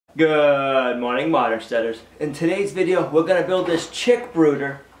Good morning, Modern Homesteaders. In today's video, we're going to build this chick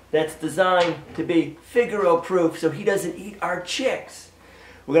brooder that's designed to be Figaro proof so he doesn't eat our chicks.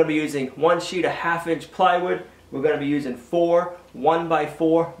 We're going to be using one sheet of 1/2-inch plywood. We're going to be using 4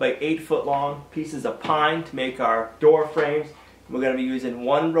 1x4 by 8 foot long pieces of pine to make our door frames. We're going to be using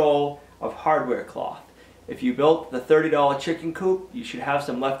 1 roll of hardware cloth. If you built the $30 chicken coop, you should have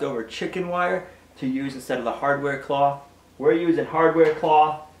some leftover chicken wire to use instead of the hardware cloth. We're using hardware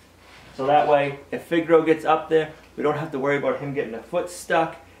cloth so that way if Figaro gets up there, we don't have to worry about him getting a foot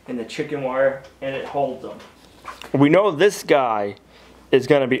stuck in the chicken wire, and it holds them. We know this guy is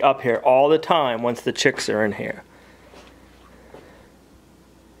going to be up here all the time once the chicks are in here.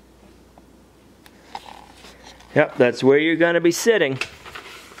 Yep, that's where you're going to be sitting.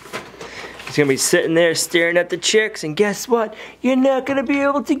 He's going to be sitting there staring at the chicks, and guess what? You're not going to be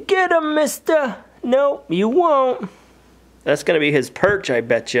able to get them, mister. Nope, you won't. That's going to be his perch, I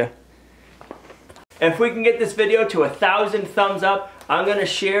bet you. If we can get this video to 1,000 thumbs up, I'm going to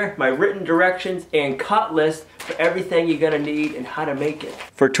share my written directions and cut list for everything you're going to need and how to make it.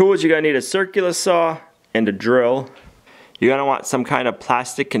 For tools, you're going to need a circular saw and a drill. You're going to want some kind of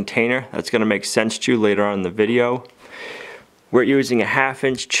plastic container. That's going to make sense to you later on in the video. We're using a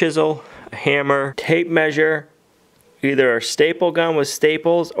 1/2-inch chisel, a hammer, tape measure, either a staple gun with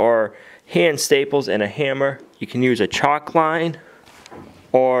staples or hand staples and a hammer. You can use a chalk line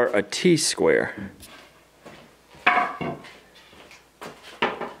or a T-square.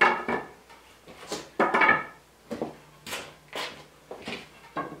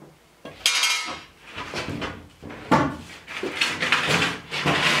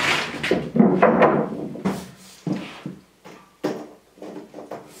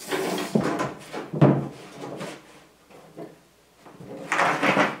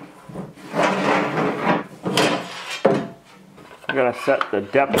 We're going to set the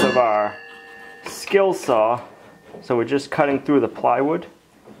depth of our skill saw, so we're just cutting through the plywood.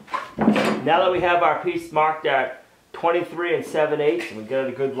 Now that we have our piece marked at 23 7/8 and we got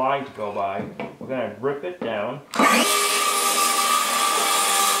a good line to go by, we're going to rip it down.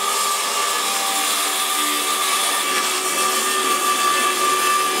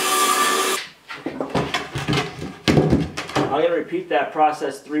 I'm going to repeat that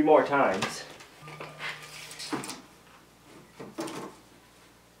process 3 more times.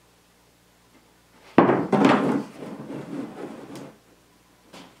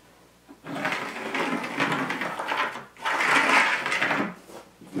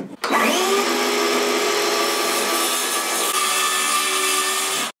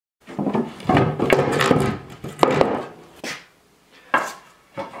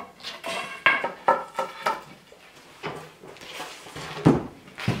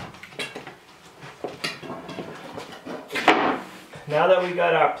 Now that we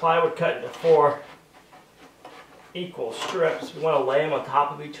got our plywood cut into 4 equal strips, we want to lay them on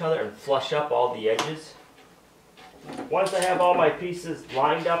top of each other and flush up all the edges. Once I have all my pieces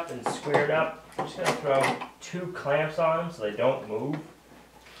lined up and squared up, I'm just going to throw 2 clamps on them so they don't move.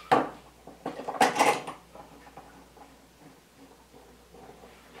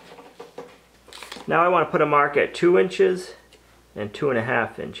 Now I want to put a mark at 2 inches and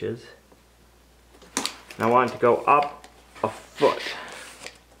 2.5 inches. And I want it to go up a foot.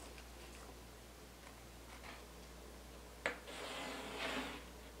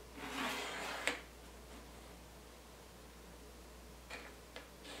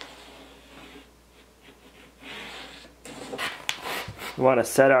 We want to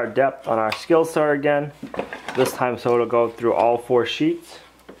set our depth on our skill saw again, this time so it'll go through all 4 sheets.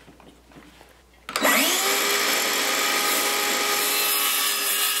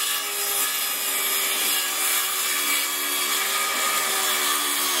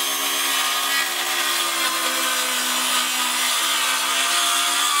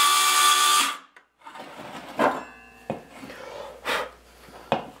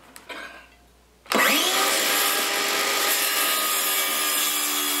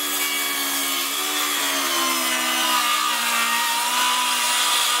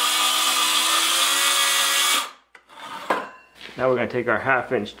 Now we're going to take our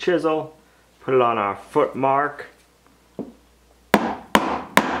 1/2-inch chisel, put it on our foot mark.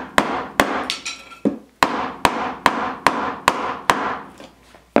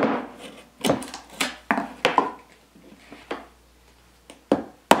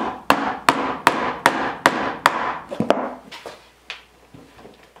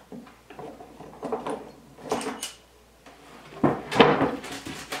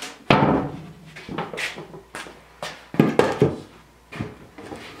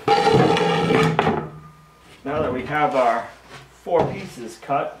 Now that we have our 4 pieces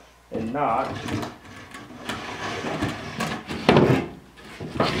cut and notched.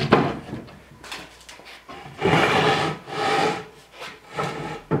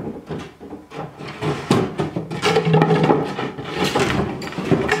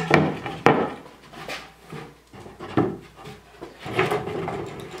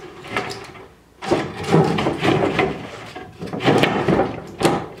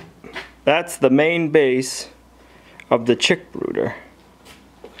 That's the main base of the Chick Brooder.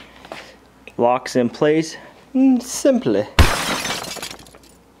 Locks in place simply.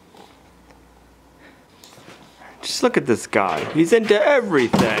 Just look at this guy. He's into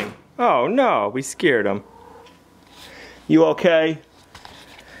everything. Oh no, we scared him. You okay?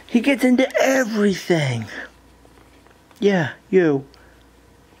 He gets into everything. Yeah, you.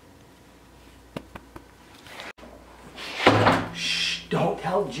 Don't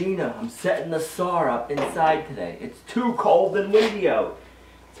tell Gina I'm setting the saw up inside today. It's too cold and windy out.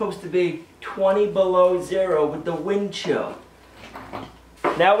 It's supposed to be 20 below zero with the wind chill.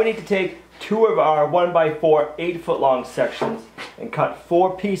 Now we need to take 2 of our 1x4 8-foot long sections and cut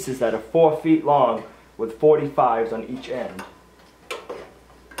 4 pieces that are 4 feet long with 45s on each end.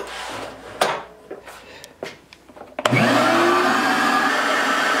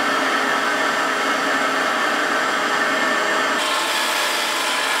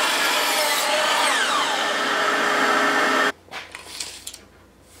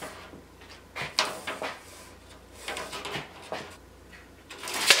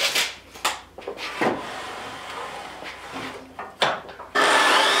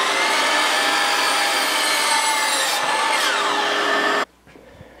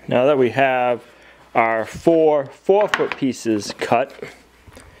 Now that we have our 4 4-foot pieces cut,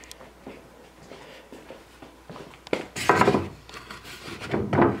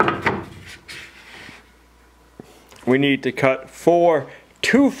 we need to cut 4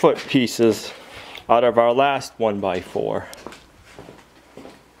 2-foot pieces out of our last 1x4.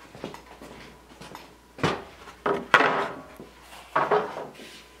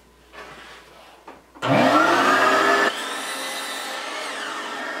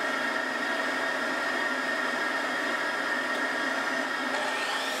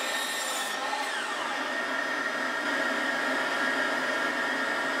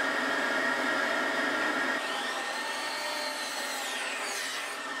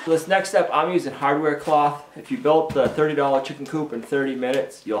 For this next step, I'm using hardware cloth. If you built the $30 chicken coop in 30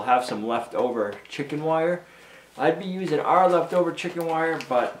 minutes, you'll have some leftover chicken wire. I'd be using our leftover chicken wire,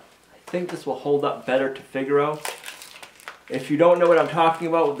 but I think this will hold up better to Figaro. If you don't know what I'm talking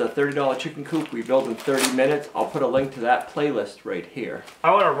about with the $30 chicken coop we built in 30 minutes, I'll put a link to that playlist right here.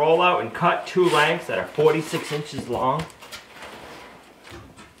 I want to roll out and cut 2 lengths that are 46 inches long.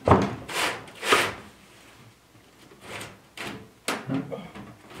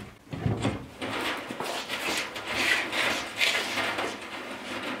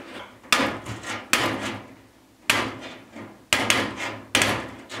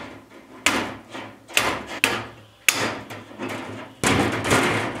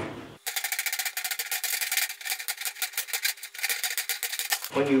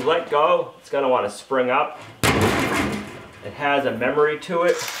 When you let go, it's going to want to spring up. It has a memory to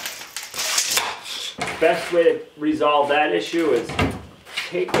it. The best way to resolve that issue is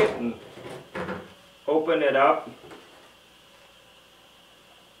take it and open it up,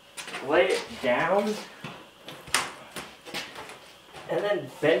 lay it down, and then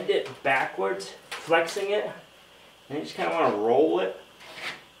bend it backwards, flexing it, and you just kind of want to roll it.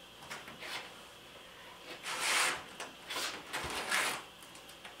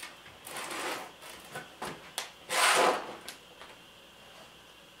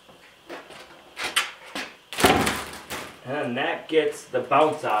 And that gets the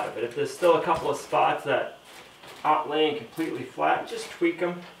bounce out of it. If there's still a couple of spots that aren't laying completely flat, just tweak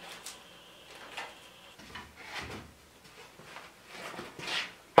them.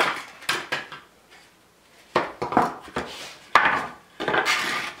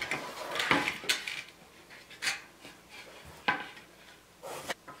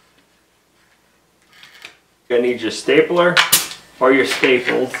 You're gonna need your stapler or your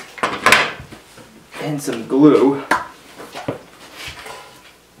staples and some glue.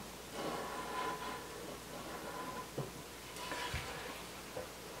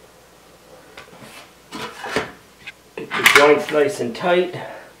 Get the joints nice and tight.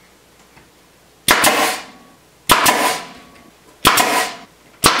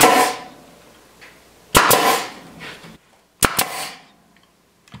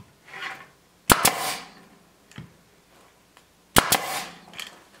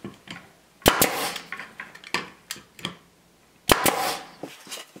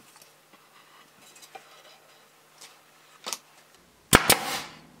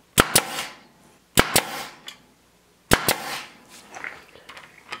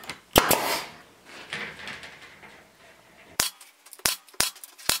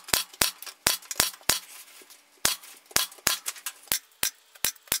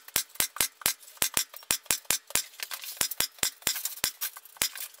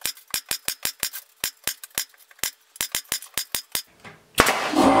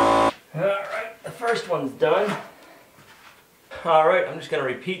 first one's done. Alright, I'm just going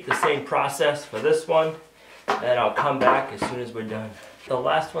to repeat the same process for this one, and I'll come back as soon as we're done. The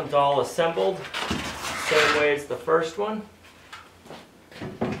last one's all assembled, same way as the first one.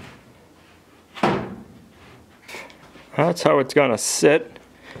 That's how it's going to sit.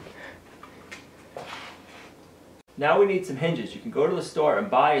 Now we need some hinges. You can go to the store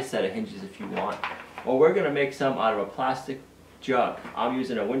and buy a set of hinges if you want. Or we're going to make some out of a plastic jug. I'm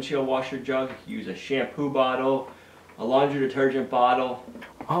using a windshield washer jug. You can use a shampoo bottle, a laundry detergent bottle.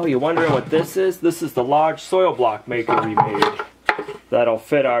 Oh, you're wondering what this is? This is the large soil block maker we made. That'll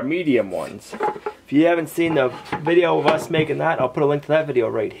fit our medium ones. If you haven't seen the video of us making that, I'll put a link to that video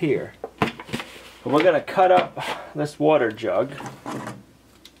right here. But we're going to cut up this water jug.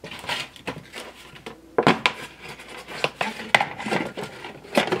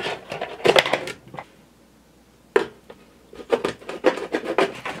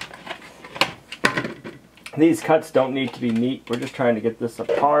 These cuts don't need to be neat. We're just trying to get this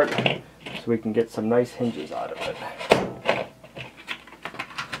apart so we can get some nice hinges out of it.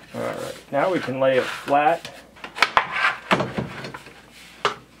 Alright, now we can lay it flat.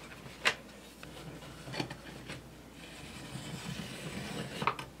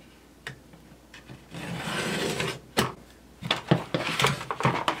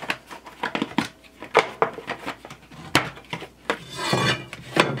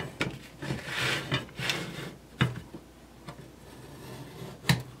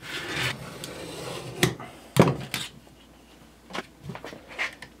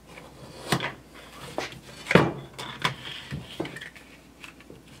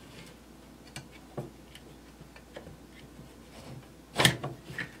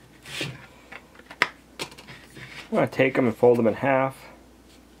 I'm going to take them and fold them in half.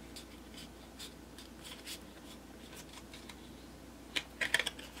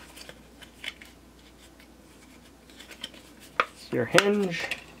 It's your hinge.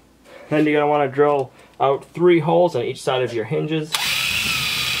 Then you're going to want to drill out 3 holes on each side of your hinges.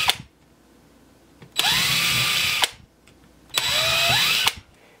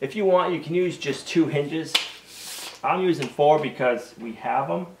 If you want, you can use just 2 hinges. I'm using 4 because we have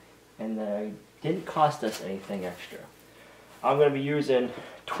them and they didn't cost us anything extra. I'm going to be using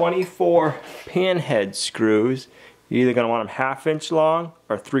 24 panhead screws. You're either going to want them 1/2 inch long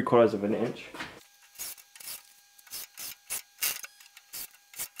or 3/4 of an inch.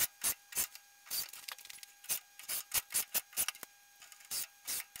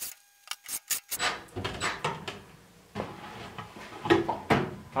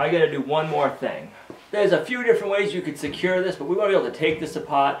 I got to do one more thing. There's a few different ways you could secure this, but we want to be able to take this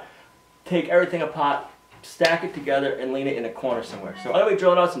apart, take everything apart, stack it together, and lean it in a corner somewhere. So I'm going to be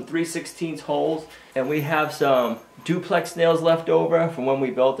drilling out some 3/16 holes, and we have some duplex nails left over from when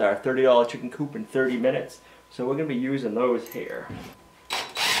we built our $30 chicken coop in 30 minutes. So we're going to be using those here.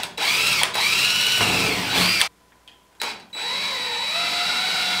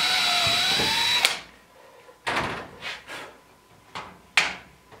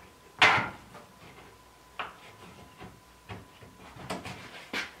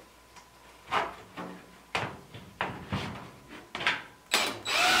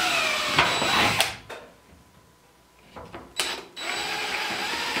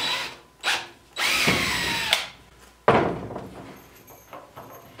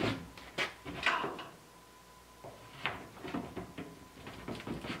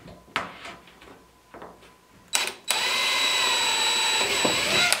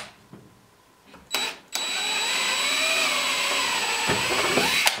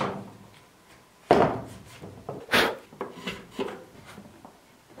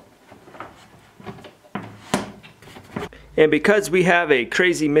 And because we have a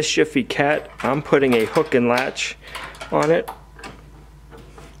crazy mischiefy cat, I'm putting a hook and latch on it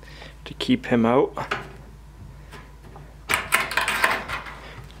to keep him out.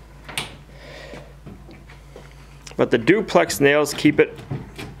 But the duplex nails keep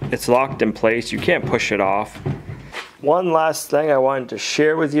it's locked in place. You can't push it off. One last thing I wanted to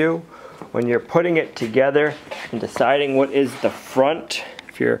share with you. When you're putting it together and deciding what is the front,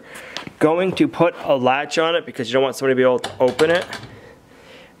 if you're going to put a latch on it because you don't want somebody to be able to open it,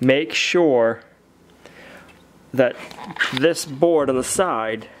 make sure that this board on the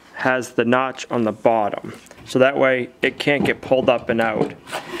side has the notch on the bottom. So that way it can't get pulled up and out.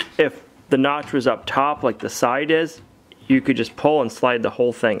 If the notch was up top like the side is, you could just pull and slide the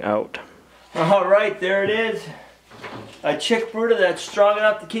whole thing out. Alright, there it is. A Chick Brooder that's strong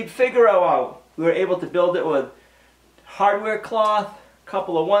enough to keep Figaro out. We were able to build it with hardware cloth,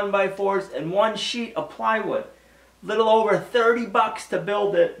 couple of 1x4s, and 1 sheet of plywood. Little over 30 bucks to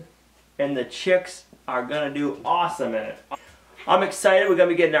build it, and the chicks are gonna do awesome in it. I'm excited. We're gonna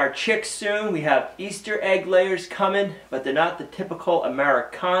be getting our chicks soon. We have Easter egg layers coming, but they're not the typical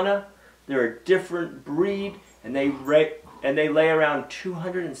Americana. They're a different breed, and they lay around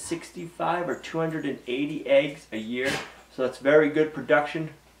 265 or 280 eggs a year. So that's very good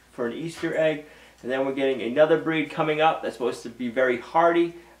production for an Easter egg. And then we're getting another breed coming up that's supposed to be very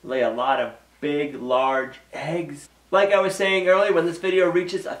hardy, lay a lot of big, large eggs. Like I was saying earlier, when this video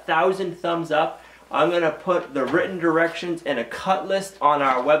reaches 1,000 thumbs up, I'm going to put the written directions and a cut list on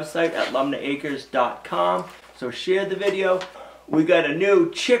our website at lumnahacres.com. So share the video. We got a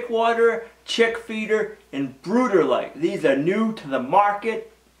new chick waterer, chick feeder, and brooder light. These are new to the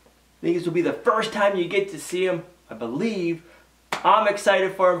market. These will be the first time you get to see them, I believe. I'm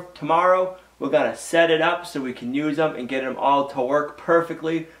excited for them. Tomorrow we're going to set it up so we can use them and get them all to work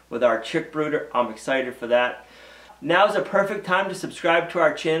perfectly with our chick brooder. I'm excited for that. Now's a perfect time to subscribe to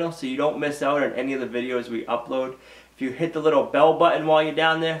our channel so you don't miss out on any of the videos we upload. If you hit the little bell button while you're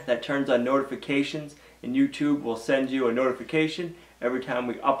down there, that turns on notifications, and YouTube will send you a notification every time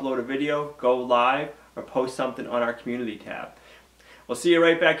we upload a video, go live, or post something on our community tab. We'll see you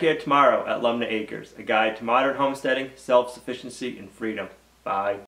right back here tomorrow at Lumnah Acres, a guide to modern homesteading, self-sufficiency, and freedom. Bye.